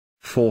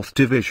4th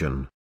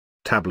Division.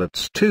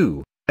 Tablets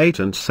 2, 8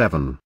 and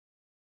 7.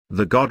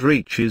 The god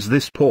reaches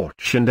this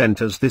porch and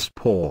enters this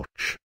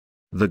porch.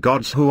 The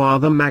gods who are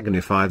the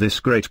magnify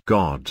this great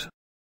god.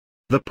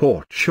 The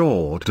porch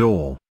or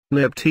door,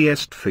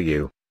 Nebtiest for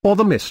you, or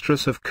the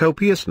mistress of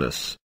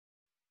copiousness.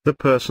 The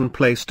person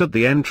placed at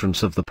the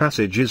entrance of the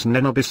passage is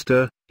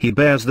Nenobister, he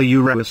bears the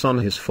uraeus on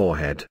his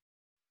forehead.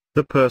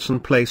 The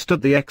person placed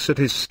at the exit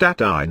is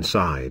Stata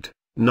inside,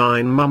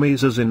 9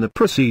 mummies as in the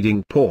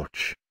preceding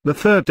porch, the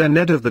third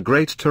Ened of the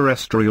great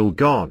terrestrial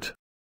god.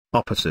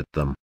 Opposite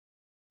them.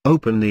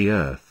 Open the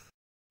earth.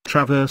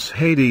 Traverse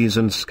Hades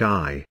and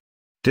sky.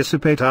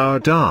 Dissipate our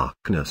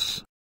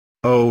darkness.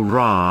 O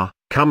Ra,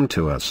 come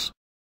to us.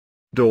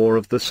 Door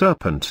of the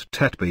serpent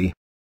Tetbi.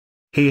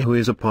 He who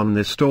is upon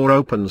this door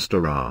opens to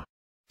Ra.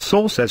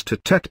 Saw says to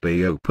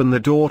Tetbi, open the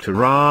door to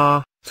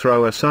Ra,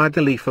 throw aside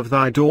the leaf of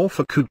thy door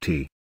for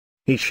Kuti.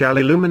 He shall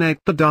illuminate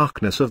the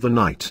darkness of the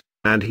night,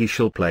 and he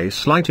shall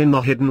place light in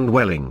the hidden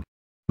dwelling.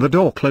 The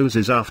door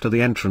closes after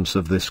the entrance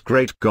of this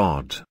great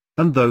god,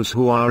 and those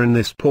who are in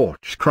this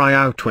porch cry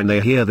out when they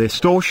hear this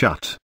door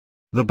shut.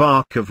 The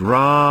bark of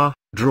Ra,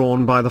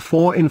 drawn by the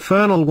 4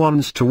 infernal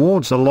ones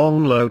towards a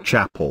long low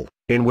chapel,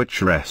 in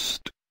which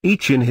rest,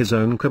 each in his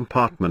own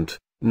compartment,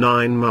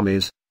 9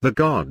 mummies, the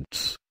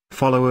gods,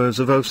 followers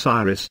of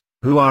Osiris,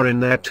 who are in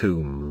their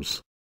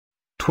tombs.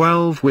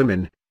 12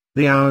 women,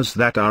 the hours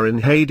that are in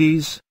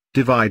Hades,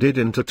 divided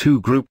into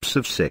 2 groups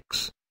of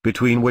 6,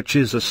 between which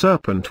is a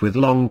serpent with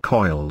long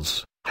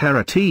coils,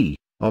 Herati,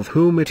 of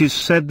whom it is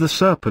said the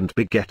serpent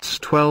begets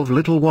 12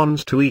 little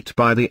ones to eat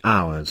by the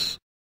hours.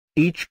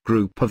 Each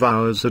group of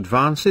hours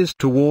advances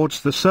towards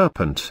the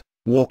serpent,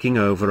 walking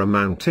over a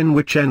mountain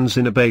which ends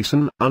in a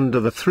basin under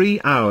the 3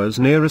 hours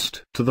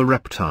nearest to the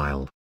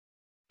reptile.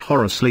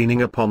 Horus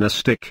leaning upon a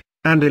stick,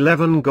 and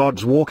 11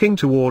 gods walking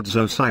towards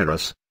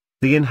Osiris,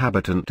 the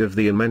inhabitant of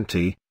the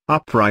Amenti,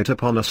 upright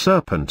upon a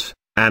serpent,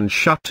 and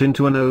shut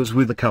into a nose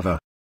with a cover.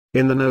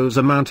 In the nose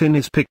a mountain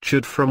is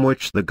pictured from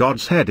which the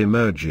god's head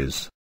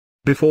emerges.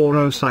 Before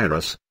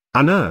Osiris,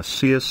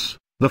 Anusius,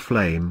 the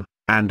flame,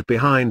 and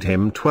behind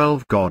him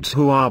 12 gods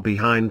who are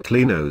behind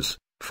Klinos,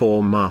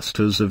 4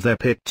 masters of their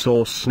pits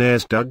or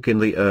snares dug in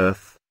the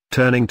earth,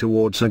 turning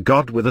towards a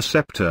god with a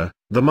scepter,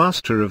 the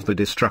master of the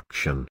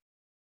destruction.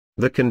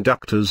 The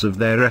conductors of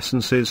their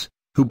essences,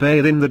 who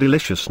bathe in the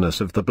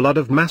deliciousness of the blood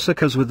of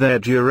massacres with their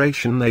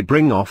duration they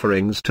bring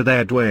offerings to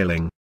their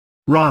dwelling.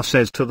 Ra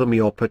says to them,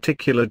 your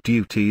particular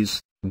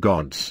duties,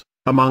 gods,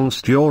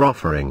 amongst your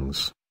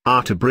offerings,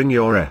 are to bring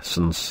your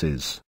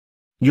essences.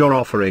 Your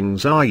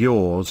offerings are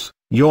yours,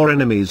 your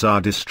enemies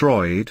are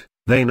destroyed,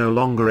 they no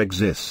longer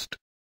exist.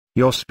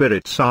 Your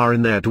spirits are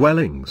in their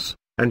dwellings,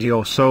 and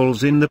your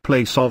souls in the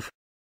place of.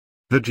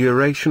 The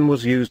duration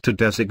was used to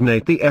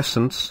designate the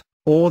essence,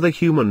 or the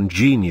human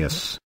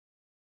genius.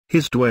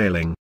 His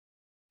dwelling.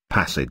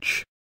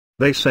 Passage.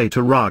 They say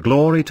to Ra,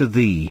 glory to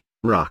thee,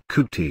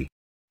 Ra-Kuti.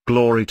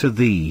 Glory to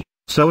thee,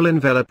 soul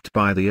enveloped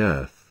by the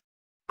earth.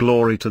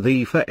 Glory to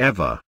thee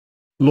forever.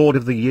 Lord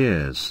of the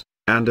years,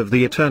 and of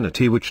the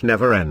eternity which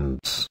never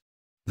ends.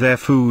 Their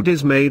food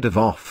is made of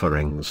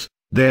offerings,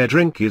 their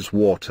drink is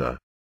water.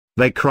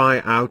 They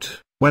cry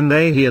out, when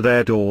they hear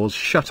their doors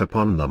shut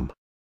upon them.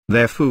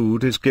 Their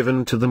food is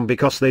given to them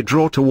because they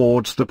draw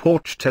towards the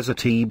porch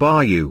Tezati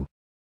Bayu.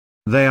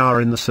 They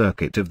are in the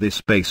circuit of this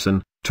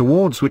basin,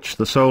 towards which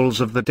the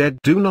souls of the dead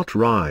do not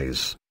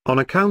rise, on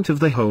account of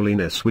the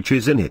holiness which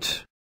is in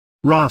it.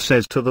 Ra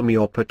says to them,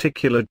 your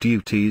particular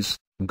duties,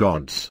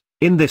 gods,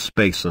 in this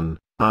basin,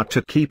 are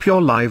to keep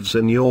your lives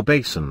in your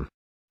basin.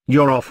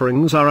 Your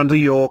offerings are under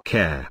your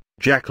care,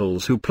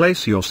 jackals who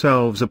place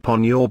yourselves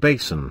upon your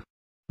basin.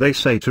 They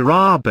say to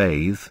Ra,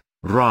 bathe,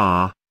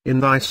 Ra, in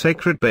thy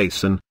sacred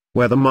basin,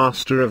 where the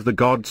master of the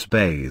gods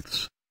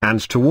bathes, and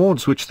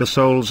towards which the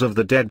souls of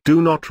the dead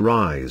do not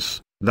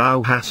rise,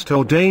 thou hast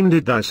ordained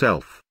it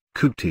thyself,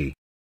 Kuti.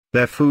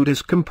 Their food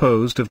is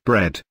composed of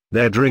bread,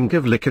 their drink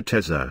of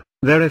likateza,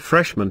 their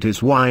refreshment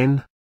is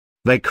wine.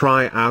 They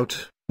cry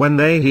out, when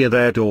they hear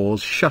their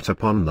doors shut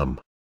upon them.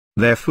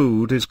 Their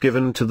food is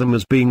given to them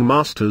as being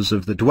masters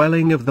of the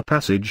dwelling of the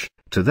passage,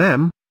 to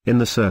them, in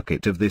the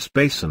circuit of this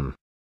basin.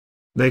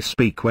 They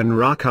speak when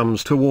Ra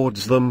comes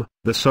towards them,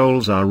 the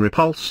souls are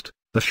repulsed,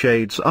 the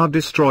shades are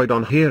destroyed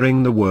on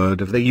hearing the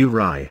word of the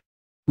Uri.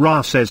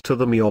 Ra says to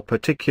them, your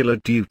particular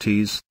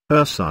duties,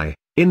 Ursai,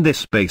 in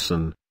this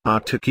basin, are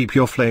to keep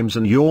your flames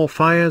and your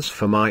fires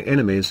for my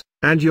enemies,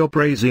 and your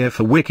brazier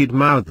for wicked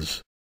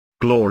mouths.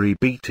 Glory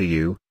be to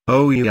you,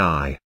 O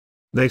Ei.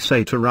 They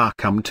say to Ra,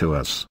 come to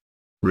us.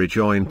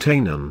 Rejoin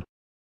Tanan.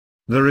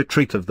 The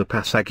retreat of the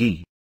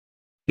Pasagi.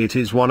 It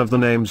is one of the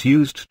names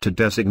used to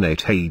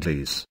designate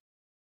Hades.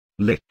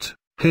 Lit.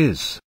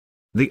 His.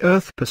 The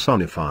earth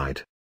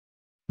personified.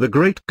 The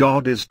great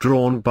god is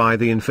drawn by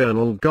the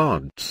infernal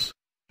gods.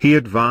 He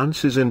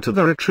advances into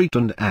the retreat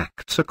and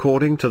acts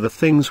according to the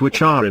things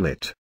which are in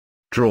it.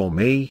 Draw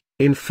me,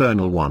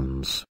 infernal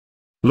ones.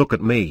 Look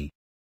at me.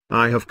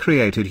 I have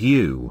created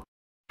you.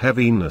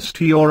 Heaviness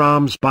to your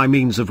arms by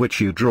means of which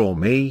you draw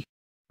me.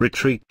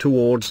 retreat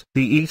towards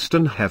the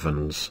eastern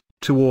heavens,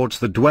 towards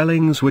the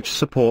dwellings which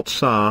support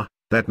Sa,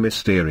 that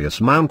mysterious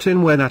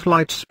mountain where that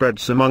light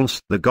spreads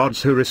amongst the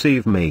gods who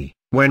receive me,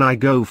 when I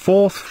go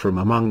forth from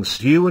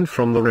amongst you and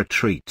from the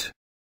retreat.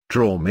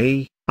 Draw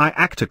me, I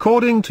act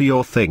according to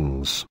your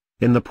things,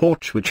 in the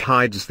porch which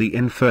hides the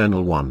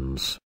infernal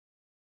ones.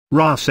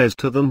 Ra says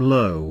to them,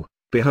 Lo,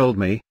 behold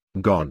me,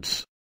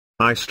 gods.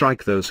 I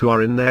strike those who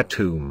are in their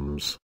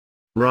tombs.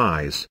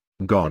 Rise,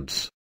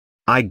 gods.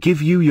 I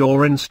give you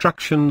your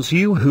instructions,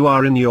 you who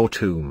are in your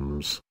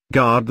tombs,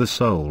 guard the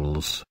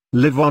souls,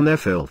 live on their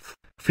filth,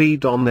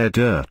 feed on their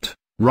dirt,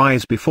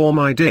 rise before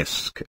my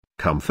disk,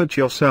 comfort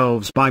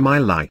yourselves by my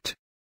light.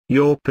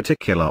 Your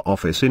particular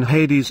office in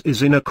Hades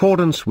is in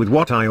accordance with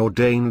what I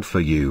ordained for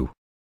you.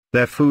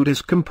 Their food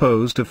is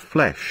composed of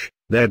flesh,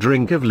 their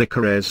drink of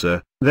liquor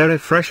their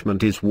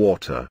refreshment is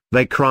water.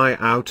 They cry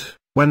out,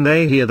 when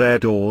they hear their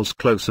doors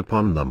close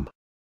upon them.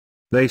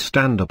 They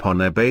stand upon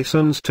their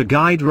basins to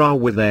guide Ra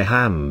with their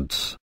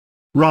hands.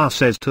 Ra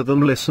says to them,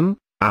 Listen,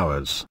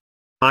 hours.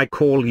 I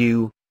call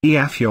you,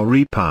 eat your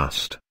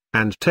repast,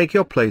 and take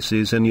your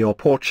places in your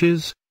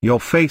porches,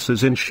 your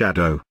faces in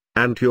shadow,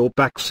 and your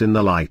backs in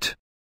the light.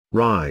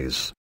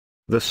 Rise.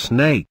 The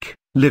snake,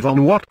 live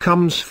on what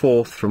comes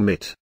forth from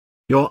it.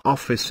 Your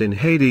office in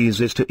Hades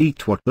is to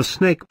eat what the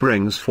snake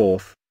brings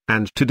forth,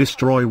 and to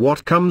destroy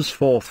what comes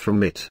forth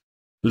from it.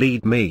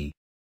 Lead me.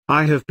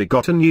 I have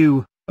begotten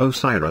you,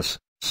 Osiris,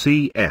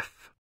 cf.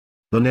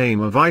 The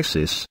name of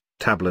Isis,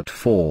 Tablet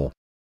 4.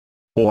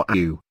 Or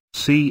you,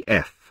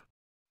 cf.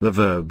 The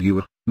verb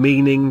you,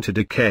 meaning to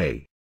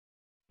decay.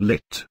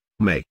 Lit,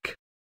 make.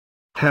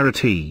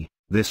 Hereti,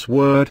 this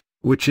word,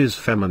 which is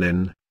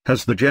feminine,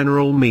 has the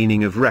general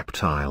meaning of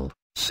reptile,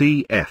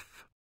 cf.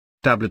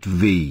 Tablet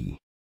V.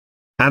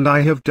 And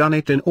I have done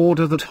it in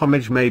order that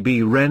homage may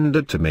be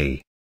rendered to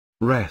me.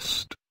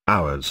 Rest,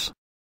 hours.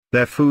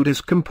 Their food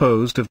is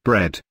composed of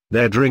bread,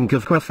 their drink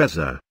of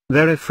Hwefeza,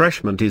 their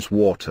refreshment is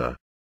water.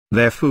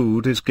 Their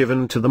food is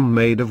given to them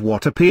made of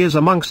what appears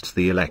amongst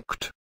the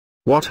elect.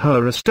 What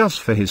Horus does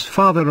for his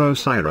father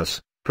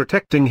Osiris,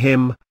 protecting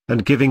him,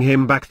 and giving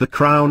him back the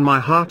crown,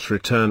 my heart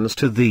returns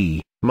to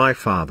thee, my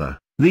father,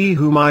 thee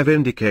whom I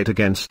vindicate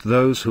against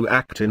those who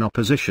act in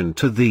opposition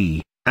to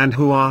thee, and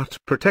who art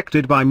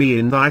protected by me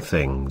in thy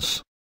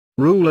things.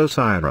 Rule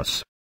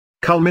Osiris.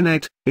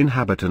 Culminate,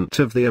 inhabitant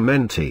of the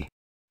Amenti.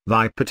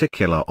 Thy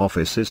particular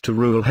office is to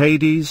rule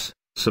Hades,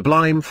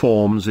 sublime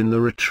forms in the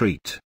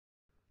retreat.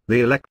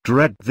 The elect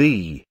dread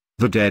thee,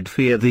 the dead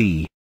fear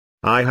thee.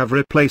 I have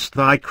replaced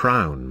thy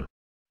crown.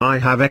 I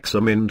have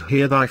examined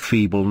here thy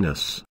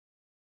feebleness.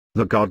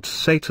 The gods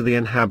say to the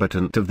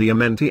inhabitant of the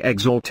Amenti,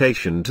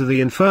 exaltation to the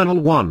infernal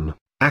one,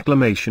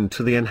 acclamation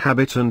to the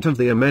inhabitant of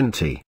the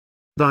Amenti.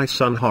 Thy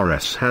son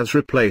Horus has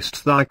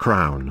replaced thy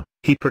crown,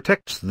 he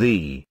protects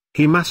thee,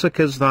 he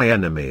massacres thy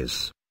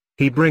enemies.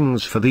 He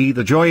brings for thee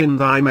the joy in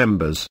thy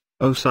members,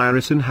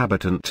 Osiris,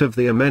 inhabitant of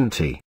the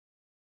Amenti.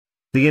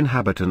 The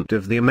inhabitant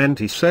of the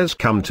Amenti says,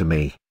 Come to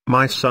me,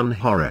 my son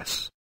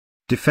Horus.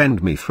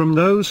 Defend me from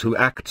those who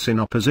acts in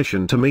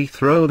opposition to me,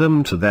 throw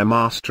them to their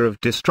master of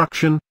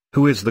destruction,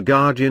 who is the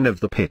guardian of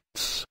the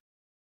pits.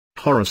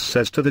 Horus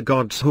says to the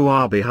gods who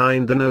are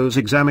behind the nose,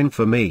 Examine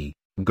for me,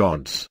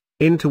 gods,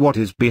 into what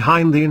is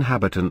behind the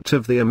inhabitant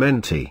of the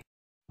Amenti.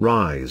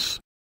 Rise.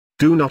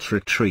 Do not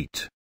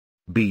retreat.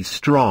 Be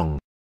strong.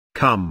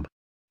 Come.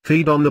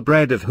 Feed on the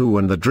bread of Hu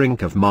and the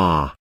drink of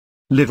Ma.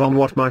 Live on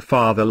what my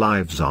father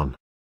lives on.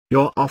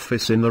 Your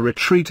office in the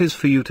retreat is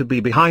for you to be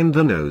behind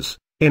the nose,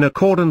 in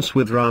accordance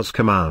with Ra's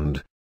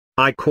command.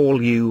 I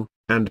call you,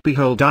 and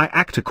behold I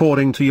act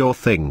according to your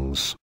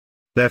things.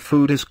 Their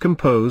food is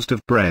composed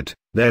of bread,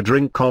 their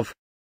drink of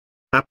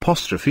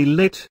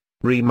lit,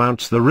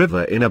 remounts the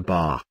river in a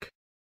bark.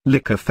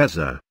 Liquor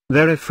Feza,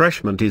 their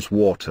refreshment is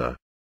water.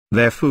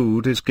 Their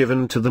food is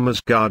given to them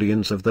as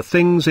guardians of the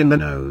things in the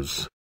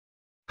nose.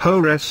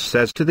 Horus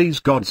says to these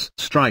gods,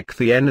 Strike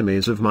the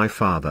enemies of my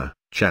father,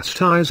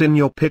 chastise in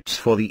your pits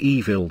for the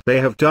evil they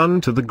have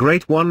done to the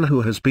great one who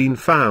has been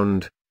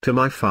found, to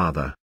my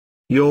father.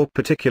 Your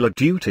particular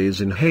duties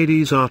in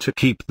Hades are to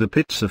keep the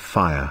pits of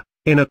fire,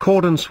 in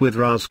accordance with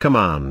Ra's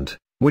command,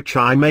 which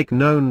I make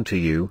known to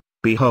you,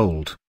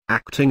 behold,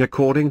 acting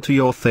according to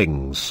your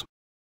things.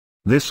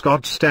 This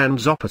god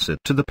stands opposite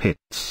to the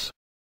pits.